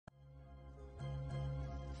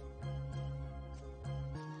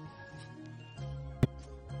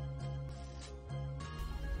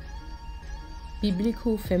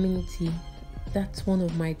Biblical femininity, that's one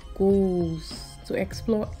of my goals, to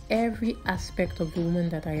explore every aspect of the woman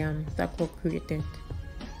that I am, that God created.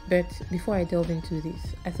 But before I delve into this,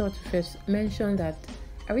 I thought to first mention that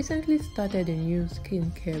I recently started a new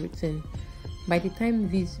skincare routine. By the time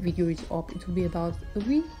this video is up, it will be about a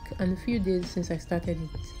week and a few days since I started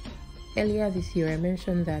it. Earlier this year, I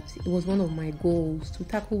mentioned that it was one of my goals to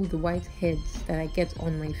tackle the whiteheads that I get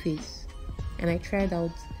on my face. And I tried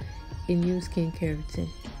out a new skincare routine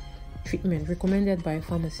treatment recommended by a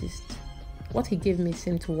pharmacist. What he gave me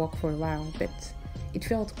seemed to work for a while, but it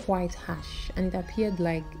felt quite harsh and it appeared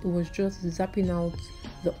like it was just zapping out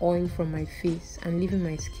the oil from my face and leaving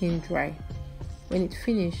my skin dry. When it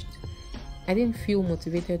finished, I didn't feel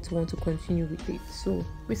motivated to want to continue with it. So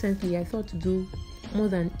recently I thought to do more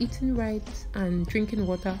than eating right and drinking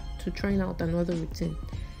water to trying out another routine.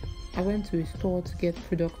 I went to a store to get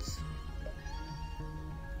products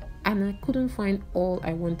and I couldn't find all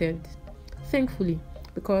I wanted. Thankfully,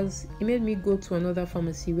 because it made me go to another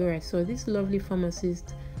pharmacy where I saw this lovely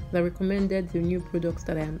pharmacist that recommended the new products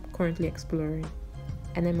that I am currently exploring.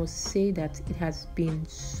 And I must say that it has been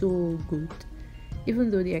so good.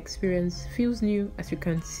 Even though the experience feels new, as you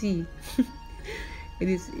can see, it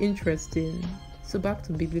is interesting. So back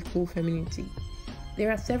to biblical femininity.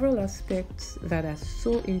 There are several aspects that are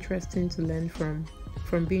so interesting to learn from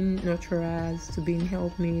being nurturers to being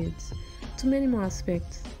helpmates, to many more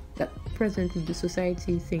aspects that presently the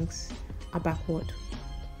society thinks are backward.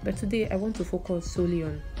 But today I want to focus solely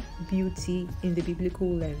on beauty in the biblical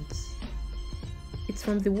lens. It's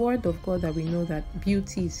from the word of God that we know that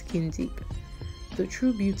beauty is skin deep. The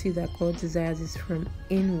true beauty that God desires is from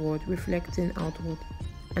inward, reflecting outward.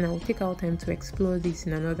 And I will take our time to explore this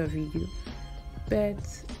in another video.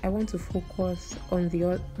 But I want to focus on the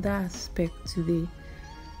other aspect today,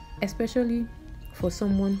 especially for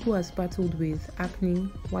someone who has battled with acne,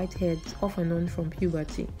 whiteheads off and on from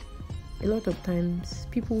puberty. A lot of times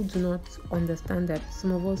people do not understand that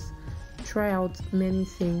some of us try out many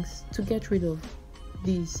things to get rid of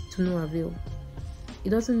these to no avail. It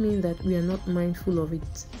doesn't mean that we are not mindful of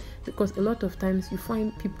it, because a lot of times you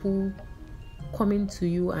find people coming to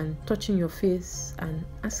you and touching your face and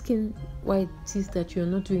asking why it is that you're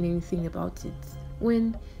not doing anything about it,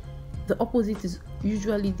 when the opposite is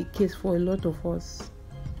usually the case for a lot of us.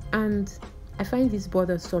 And I find this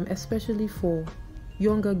bothersome, especially for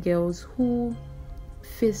younger girls who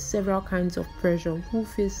face several kinds of pressure, who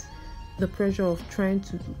face the pressure of trying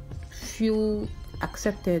to feel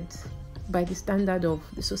accepted by the standard of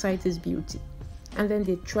the society's beauty. And then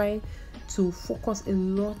they try to focus a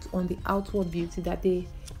lot on the outward beauty, that they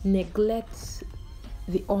neglect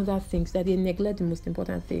the other things, that they neglect the most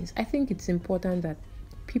important things. I think it's important that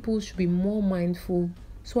people should be more mindful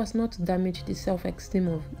so as not to damage the self-esteem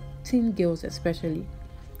of teen girls, especially,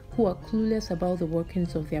 who are clueless about the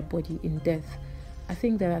workings of their body in depth. I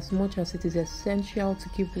think that as much as it is essential to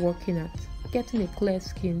keep working at getting a clear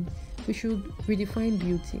skin, we should redefine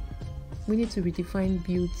beauty. We need to redefine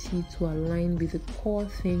beauty to align with the core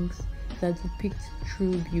things that depict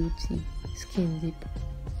true beauty, skin deep.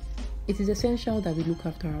 It is essential that we look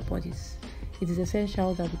after our bodies. It is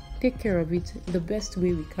essential that we take care of it the best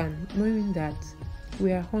way we can, knowing that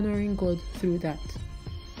we are honoring God through that.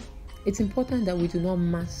 It's important that we do not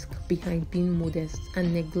mask behind being modest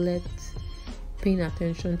and neglect paying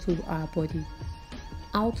attention to our body.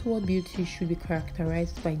 Outward beauty should be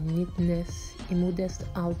characterized by neatness, a modest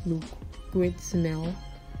outlook, great smell,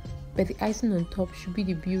 but the icing on top should be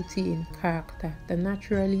the beauty in character that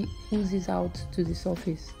naturally oozes out to the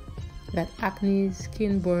surface, that acne,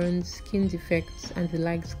 skin burns, skin defects, and the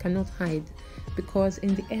likes cannot hide, because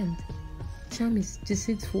in the end, charm is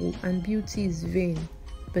deceitful and beauty is vain,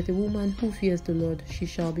 but a woman who fears the Lord, she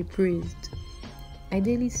shall be praised. I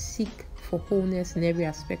daily seek for wholeness in every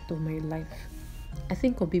aspect of my life. I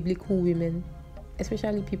think of biblical women,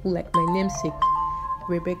 especially people like my namesake,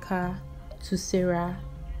 Rebecca, to Sarah,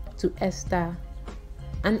 to Esther,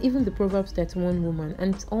 and even the Proverbs 31 woman,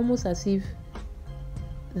 and it's almost as if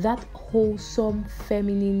that wholesome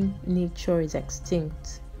feminine nature is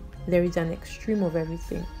extinct. There is an extreme of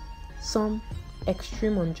everything. Some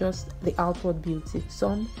extreme on just the outward beauty.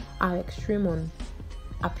 Some are extreme on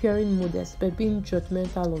appearing modest but being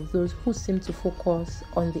judgmental of those who seem to focus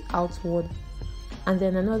on the outward. And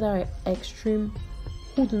then another extreme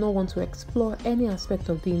who do not want to explore any aspect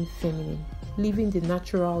of being feminine, leaving the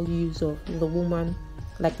natural use of the woman,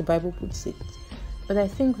 like the Bible puts it. But I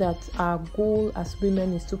think that our goal as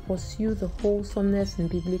women is to pursue the wholesomeness in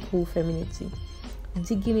biblical femininity.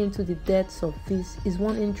 Digging into the depths of this is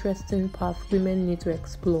one interesting path women need to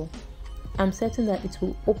explore. I'm certain that it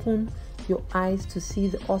will open your eyes to see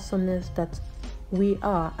the awesomeness that we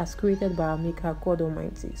are as created by our Maker, God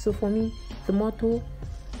Almighty. So for me, the motto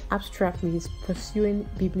abstractly is pursuing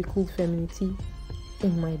biblical femininity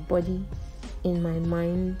in my body, in my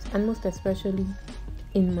mind, and most especially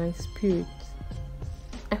in my spirit.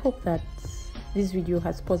 I hope that this video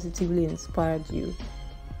has positively inspired you,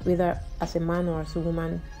 whether as a man or as a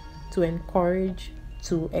woman, to encourage,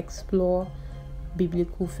 to explore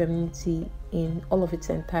biblical femininity in all of its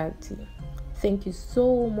entirety. Thank you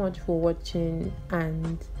so much for watching,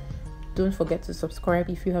 and don't forget to subscribe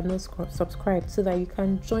if you have not subscribed so that you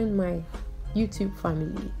can join my YouTube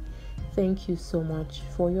family. Thank you so much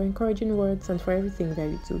for your encouraging words and for everything that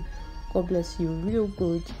you do. God bless you real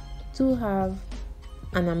good. Do have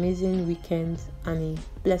an amazing weekend and a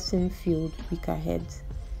blessing-filled week ahead.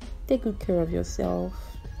 Take good care of yourself.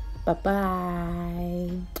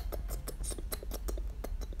 Bye-bye.